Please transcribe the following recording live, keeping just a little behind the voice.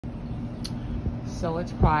So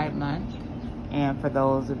it's Pride Month, and for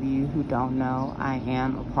those of you who don't know, I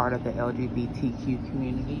am a part of the LGBTQ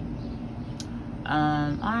community.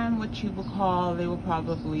 I'm what you would call, they would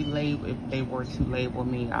probably label, if they were to label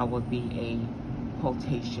me, I would be a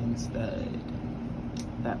quotation stud.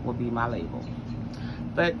 That would be my label.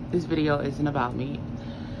 But this video isn't about me.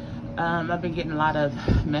 I've been getting a lot of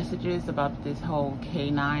messages about this whole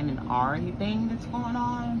K9 and Ari thing that's going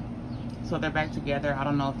on. So they're back together. I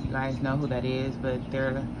don't know if you guys know who that is, but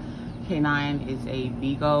K9 is a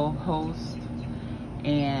Bigo host,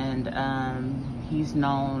 and he's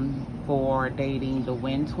known for dating the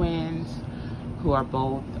Wynn twins, who are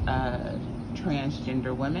both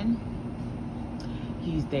transgender women.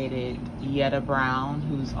 He's dated Yetta Brown,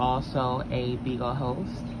 who's also a Bigo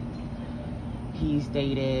host. He's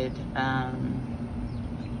dated,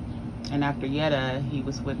 and after Yetta, he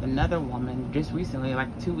was with another woman just recently, like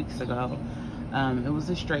 2 weeks ago. It was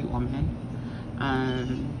a straight woman.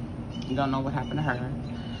 You don't know what happened to her.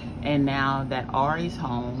 And now that Ari's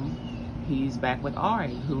home, he's back with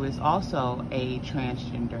Ari, who is also a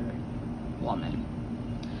transgender woman.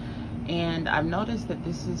 And I've noticed that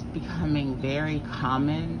this is becoming very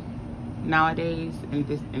common nowadays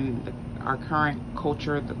in our current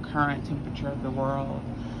culture, the current temperature of the world.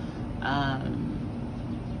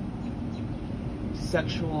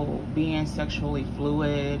 Being sexually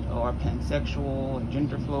fluid or pansexual or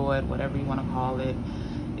gender fluid, whatever you want to call it,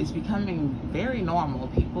 is becoming very normal.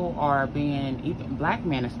 People are being, even black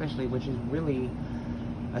men especially, which is really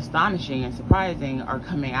astonishing and surprising, are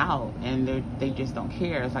coming out, and they just don't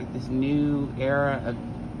care. It's like this new era of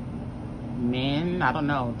men, I don't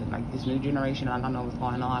know, like this new generation, I don't know what's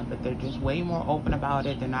going on, but they're just way more open about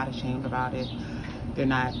it. They're not ashamed about it. They're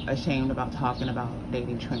not ashamed about talking about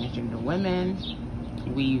dating transgender women.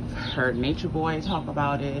 We've heard Nature Boy talk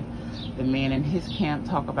about it. The man in his camp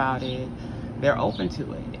talk about it. They're open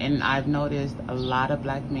to it. And I've noticed a lot of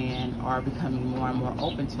black men are becoming more and more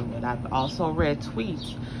open to it. I've also read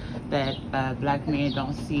tweets that black men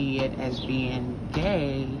don't see it as being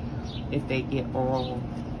gay if they get oral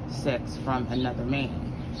sex from another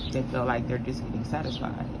man. They feel like they're just getting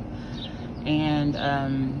satisfied. And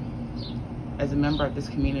as a member of this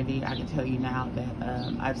community, I can tell you now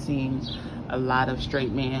that I've seen a lot of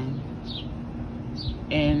straight men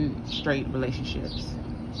in straight relationships.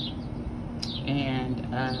 And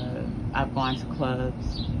I've gone to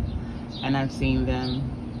clubs and I've seen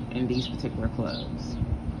them in these particular clubs,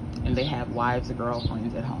 and they have wives or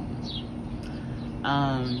girlfriends at home.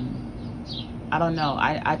 I don't know,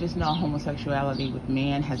 I just know homosexuality with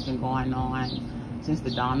men has been going on since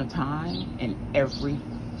the dawn of time in every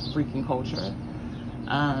freaking culture.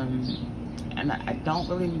 And I don't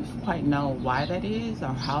really quite know why that is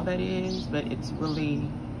or how that is, but it's really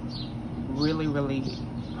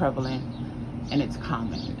prevalent, and it's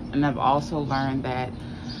common. And I've also learned that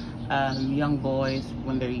young boys,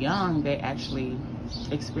 when they're young, they actually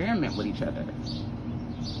experiment with each other.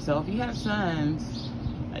 So if you have sons,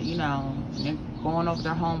 you know, they're going over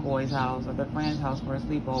their homeboy's house or their friend's house for a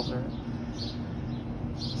sleepover,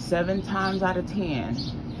 7 times out of 10,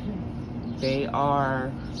 they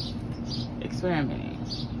are experimenting.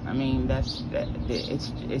 I mean, it's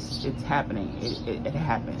happening. It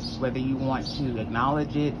happens. Whether you want to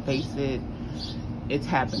acknowledge it, face it, it's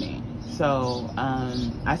happening. So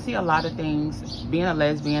I see a lot of things. Being a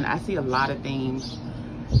lesbian, I see a lot of things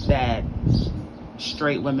that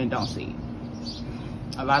straight women don't see.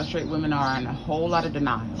 A lot of straight women are in a whole lot of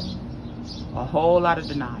denial. A whole lot of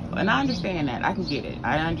denial. And I understand that. I can get it.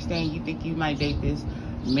 I understand you think you might date this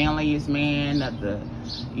manliest man of the,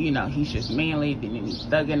 you know, he's just manly, then he's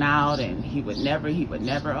thugging out, and he would never.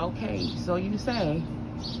 Okay, so you say.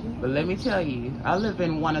 But let me tell you, I live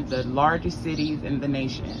in one of the largest cities in the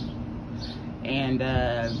nation, and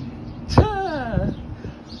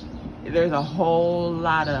there's a whole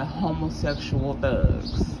lot of homosexual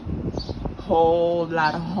thugs, whole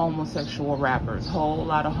lot of homosexual rappers, whole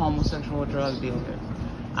lot of homosexual drug dealers.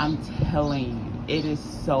 I'm telling you, it is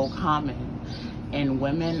so common. And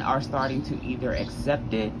women are starting to either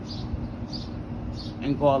accept it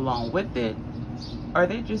and go along with it, or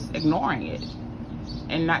they're just ignoring it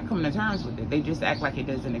and not coming to terms with it. They just act like it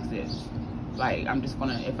doesn't exist. Like, I'm just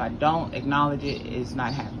gonna, if I don't acknowledge it, it's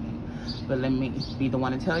not happening. But let me be the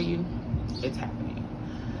one to tell you, it's happening.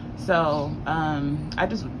 So I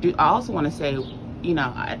also want to say, you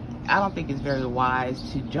know, I don't think it's very wise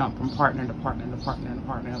to jump from partner to partner to partner to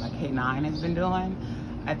partner like K9 has been doing.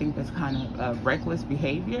 I think that's kind of reckless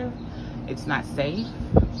behavior. It's not safe.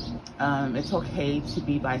 It's okay to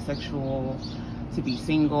be bisexual, to be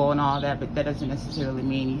single and all that, but that doesn't necessarily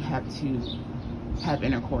mean you have to have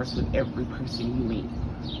intercourse with every person you meet.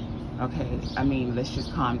 Okay, I mean, let's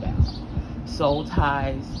just calm down. Soul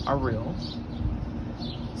ties are real.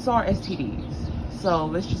 So are STDs. So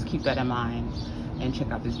let's just keep that in mind and check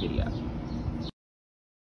out this video.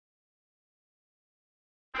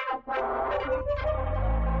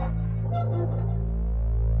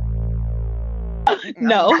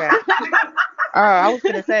 No. I was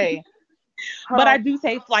gonna say, but I do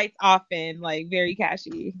take flights often, like very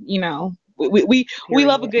cashy. You know, we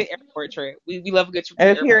love a good airport trip. We love a good trip to the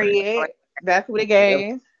airport. Period. That's what it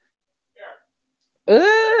gave.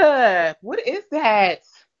 Ugh, what is that?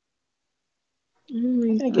 I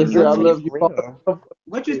love you.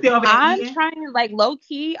 What you still I'm trying, like, low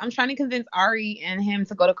key, I'm trying to convince Ari and him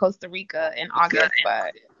to go to Costa Rica in August,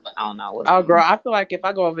 but I don't know. Oh, girl, I feel like if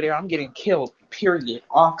I go over there, I'm getting killed. Period.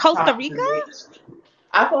 Costa Rica?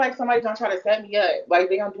 I feel like somebody's gonna try to set me up. Like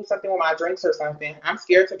they're gonna do something with my drinks or something. I'm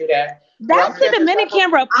scared to do that. That's the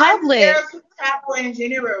Dominican Republic. I'm scared to travel in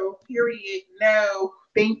general. Period. No,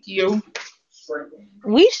 thank you.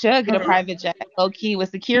 We should get a private jet, low key,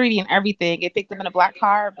 with security and everything. Get picked up in a black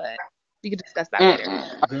car, but we could discuss that later.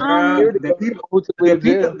 The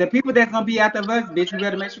people that's gonna be after us, bitch, we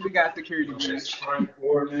better make sure we got security, bitch.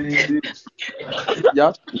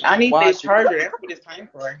 I need this charger. That's what it's time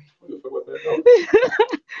for.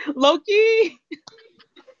 Low key.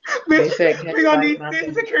 Bitch, we gonna need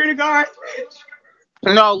 6 security guards,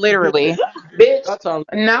 bitch. No, literally. Bitch,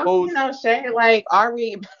 no, you know, shit, like, are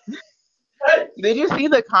we... Did you see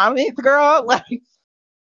the comments, girl? Like...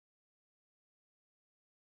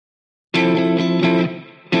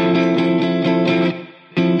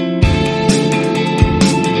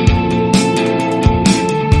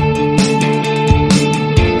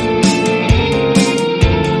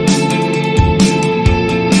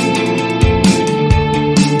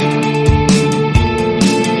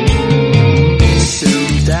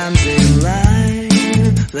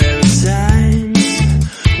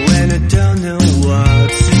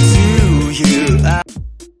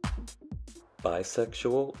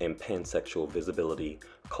 Bisexual and pansexual visibility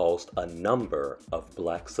caused a number of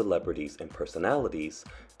black celebrities and personalities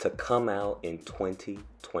to come out in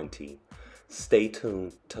 2020. Stay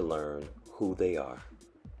tuned to learn who they are.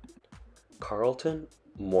 Carlton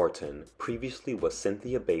Morton previously was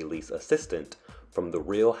Cynthia Bailey's assistant from The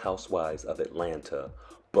Real Housewives of Atlanta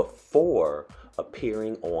before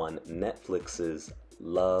appearing on Netflix's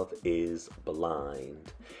Love is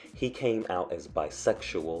Blind. He came out as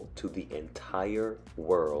bisexual to the entire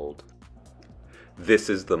world. This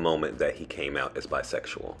is the moment that he came out as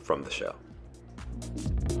bisexual from the show.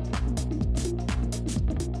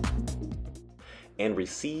 And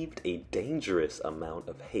received a dangerous amount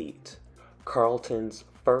of hate. Carlton's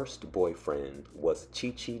first boyfriend was Chi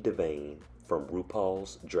Chi DeVayne from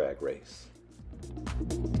RuPaul's Drag Race.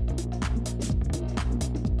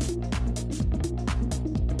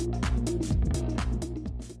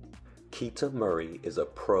 Keita Murray is a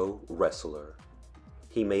pro wrestler.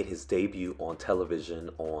 He made his debut on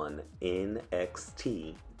television on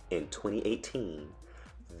NXT in 2018.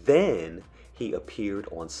 Then he appeared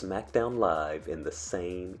on SmackDown Live in the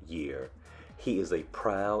same year. He is a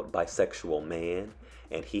proud bisexual man,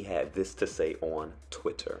 and he had this to say on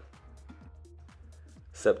Twitter.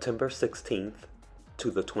 September 16th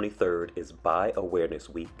to the 23rd is Bi Awareness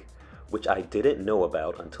Week, which I didn't know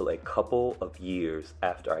about until a couple of years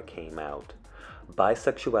after I came out.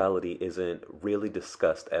 Bisexuality isn't really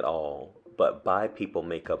discussed at all, but bi people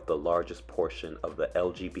make up the largest portion of the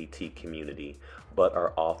LGBT community, but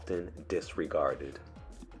are often disregarded.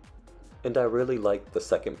 And I really like the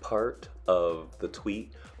second part of the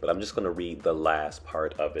tweet, but I'm just going to read the last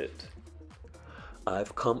part of it.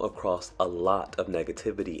 I've come across a lot of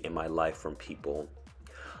negativity in my life from people.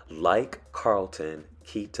 Like Carlton,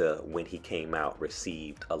 Keita, when he came out,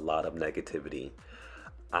 received a lot of negativity.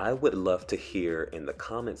 I would love to hear in the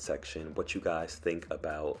comment section what you guys think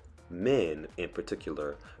about men in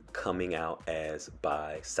particular coming out as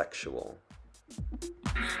bisexual.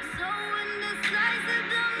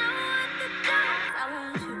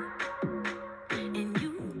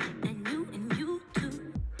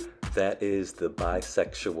 That is the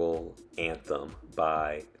Bisexual Anthem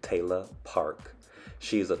by Taylor Park.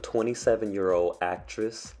 She is a 27-year-old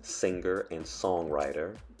actress, singer, and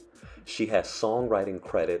songwriter. She has songwriting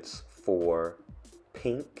credits for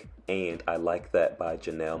Pink and I Like That by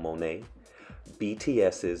Janelle Monáe,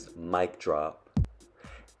 BTS's Mic Drop,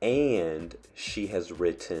 and she has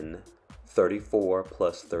written 34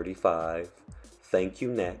 plus 35, Thank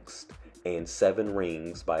You Next, and 7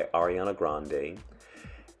 Rings by Ariana Grande.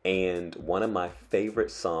 And one of my favorite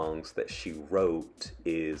songs that she wrote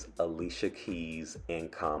is Alicia Keys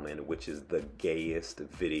and Common, which is the gayest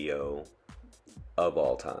video of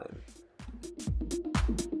all time.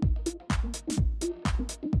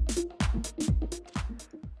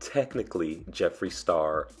 Technically, Jeffree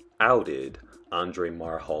Star outed Andre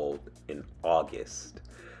Marhold in August.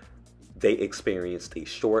 They experienced a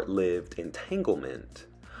short-lived entanglement.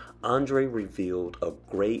 Andre revealed a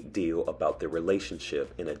great deal about their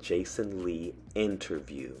relationship in a Jason Lee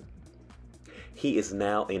interview. He is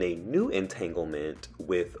now in a new entanglement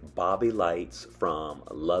with Bobby Lights from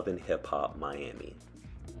Love and Hip Hop Miami.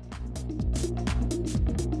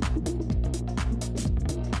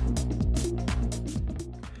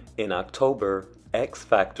 In October, X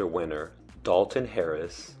Factor winner Dalton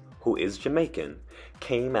Harris, who is Jamaican,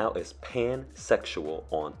 came out as pansexual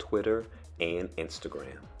on Twitter and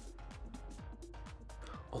Instagram.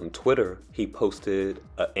 On Twitter, he posted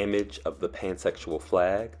an image of the pansexual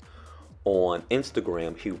flag. On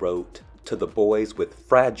Instagram, he wrote, "To the boys with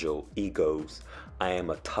fragile egos, I am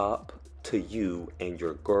a top to you and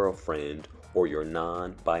your girlfriend or your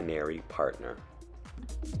non-binary partner."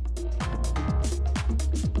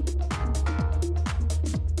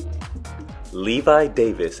 Levi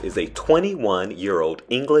Davis is a 21-year-old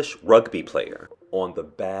English rugby player on the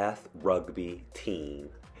Bath rugby team.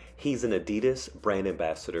 He's an Adidas brand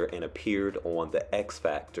ambassador and appeared on the X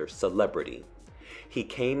Factor Celebrity. He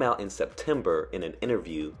came out in September in an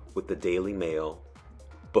interview with the Daily Mail.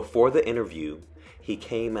 Before the interview, he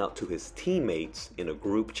came out to his teammates in a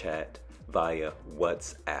group chat via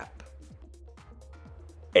WhatsApp.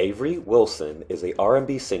 Avery Wilson is a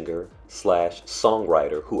R&B singer /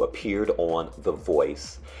 songwriter who appeared on The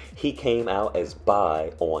Voice. He came out as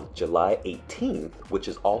bi on July 18th, which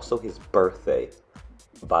is also his birthday,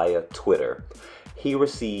 via Twitter. He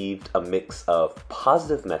received a mix of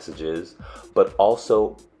positive messages, but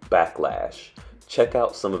also backlash. Check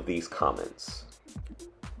out some of these comments.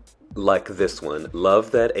 Like this one,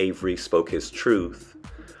 love that Avery spoke his truth,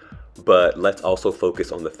 but let's also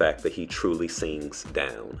focus on the fact that he truly sings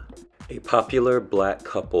down. A popular black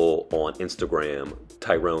couple on Instagram,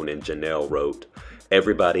 Tyrone and Janelle, wrote,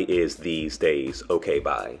 "Everybody is these days, okay,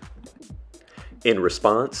 bye." In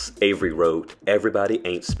response, Avery wrote, "Everybody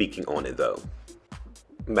ain't speaking on it though."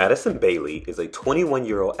 Madison Bailey is a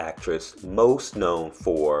 21-year-old actress most known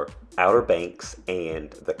for Outer Banks and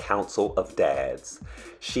The Council of Dads.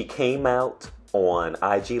 She came out on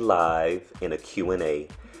IG Live in a Q&A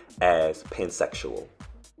as pansexual.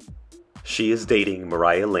 She is dating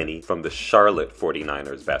Mariah Linney from the Charlotte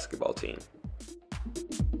 49ers basketball team.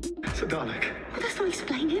 So, darling. Well, that's not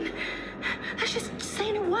explaining. That's just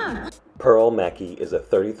saying a word. Pearl Mackie is a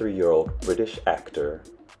 33-year-old British actor.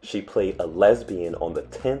 She played a lesbian on the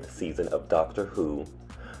 10th season of Doctor Who.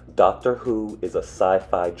 Doctor Who is a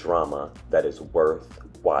sci-fi drama that is worth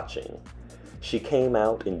watching. She came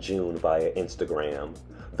out in June via Instagram.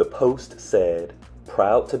 The post said,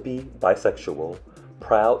 "Proud to be bisexual,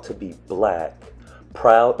 proud to be black,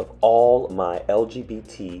 proud of all my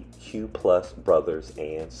LGBTQ+ brothers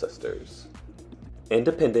and sisters."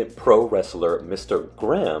 Independent pro wrestler Mr.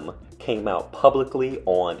 Grimm came out publicly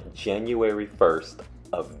on January 1st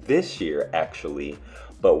of this year, actually,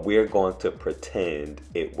 but we're going to pretend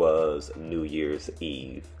it was New Year's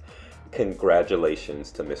Eve.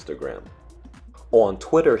 Congratulations to Mr. Grimm. On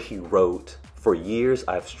Twitter, he wrote, "For years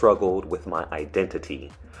I've struggled with my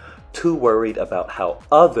identity, too worried about how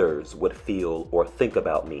others would feel or think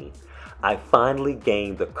about me. I finally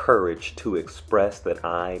gained the courage to express that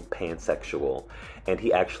I'm pansexual." And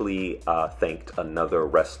he actually thanked another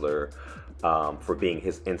wrestler for being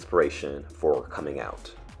his inspiration for coming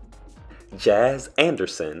out. Jazz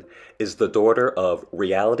Anderson is the daughter of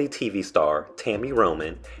reality TV star Tammy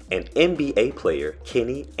Roman and NBA player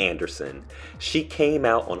Kenny Anderson. She came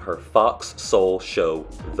out on her Fox Soul show,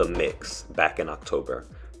 The Mix, back in October.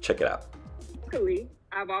 Check it out. Luckily,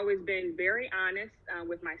 I've always been very honest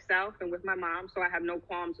with myself and with my mom, so I have no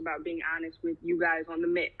qualms about being honest with you guys on The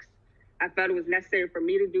Mix. I felt it was necessary for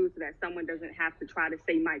me to do so that someone doesn't have to try to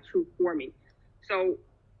say my truth for me. So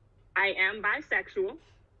I am bisexual.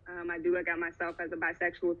 I do look at myself as a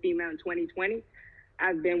bisexual female in 2020.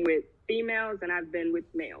 I've been with females and I've been with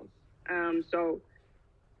males. So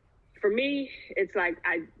for me, it's like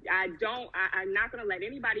I'm not going to let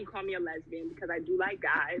anybody call me a lesbian because I do like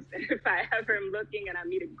guys. And if I ever am looking and I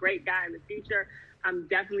meet a great guy in the future, I'm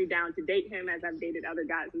definitely down to date him as I've dated other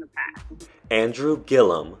guys in the past. Andrew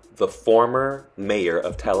Gillum, the former mayor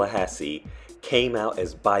of Tallahassee, came out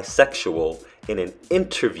as bisexual in an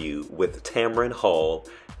interview with Tamron Hall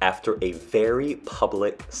after a very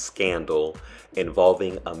public scandal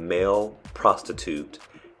involving a male prostitute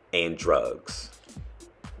and drugs.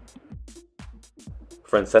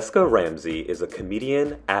 Francesca Ramsey is a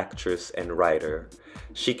comedian, actress, and writer.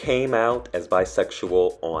 She came out as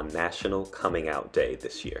bisexual on National Coming Out Day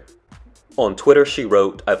this year. On Twitter, she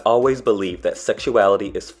wrote, "I've always believed that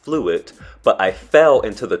sexuality is fluid, but I fell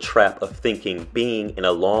into the trap of thinking being in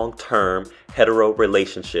a long-term hetero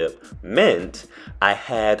relationship meant I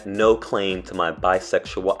had no claim to my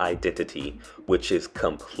bisexual identity, which is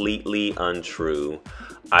completely untrue."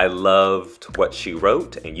 I loved what she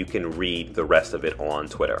wrote, and you can read the rest of it on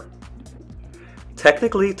Twitter.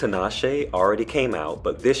 Technically, Tinashe already came out,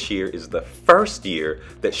 but this year is the first year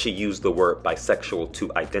that she used the word bisexual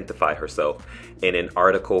to identify herself in an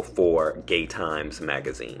article for Gay Times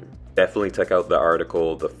magazine. Definitely check out the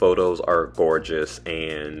article. The photos are gorgeous,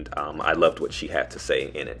 and I loved what she had to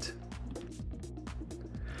say in it.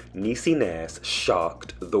 Niecy Nash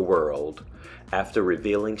shocked the world after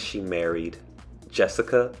revealing she married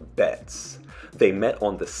Jessica Betts. They met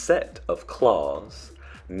on the set of Claws.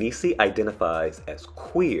 Niecy identifies as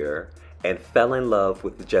queer and fell in love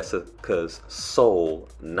with Jessica's soul,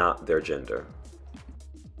 not their gender.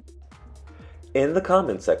 In the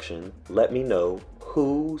comment section, let me know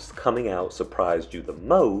whose coming out surprised you the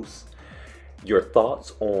most, your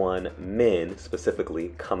thoughts on men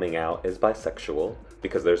specifically coming out as bisexual,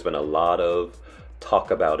 because there's been a lot of talk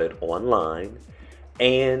about it online,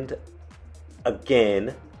 and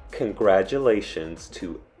again, congratulations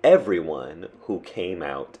to everyone who came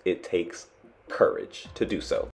out. It takes courage to do so.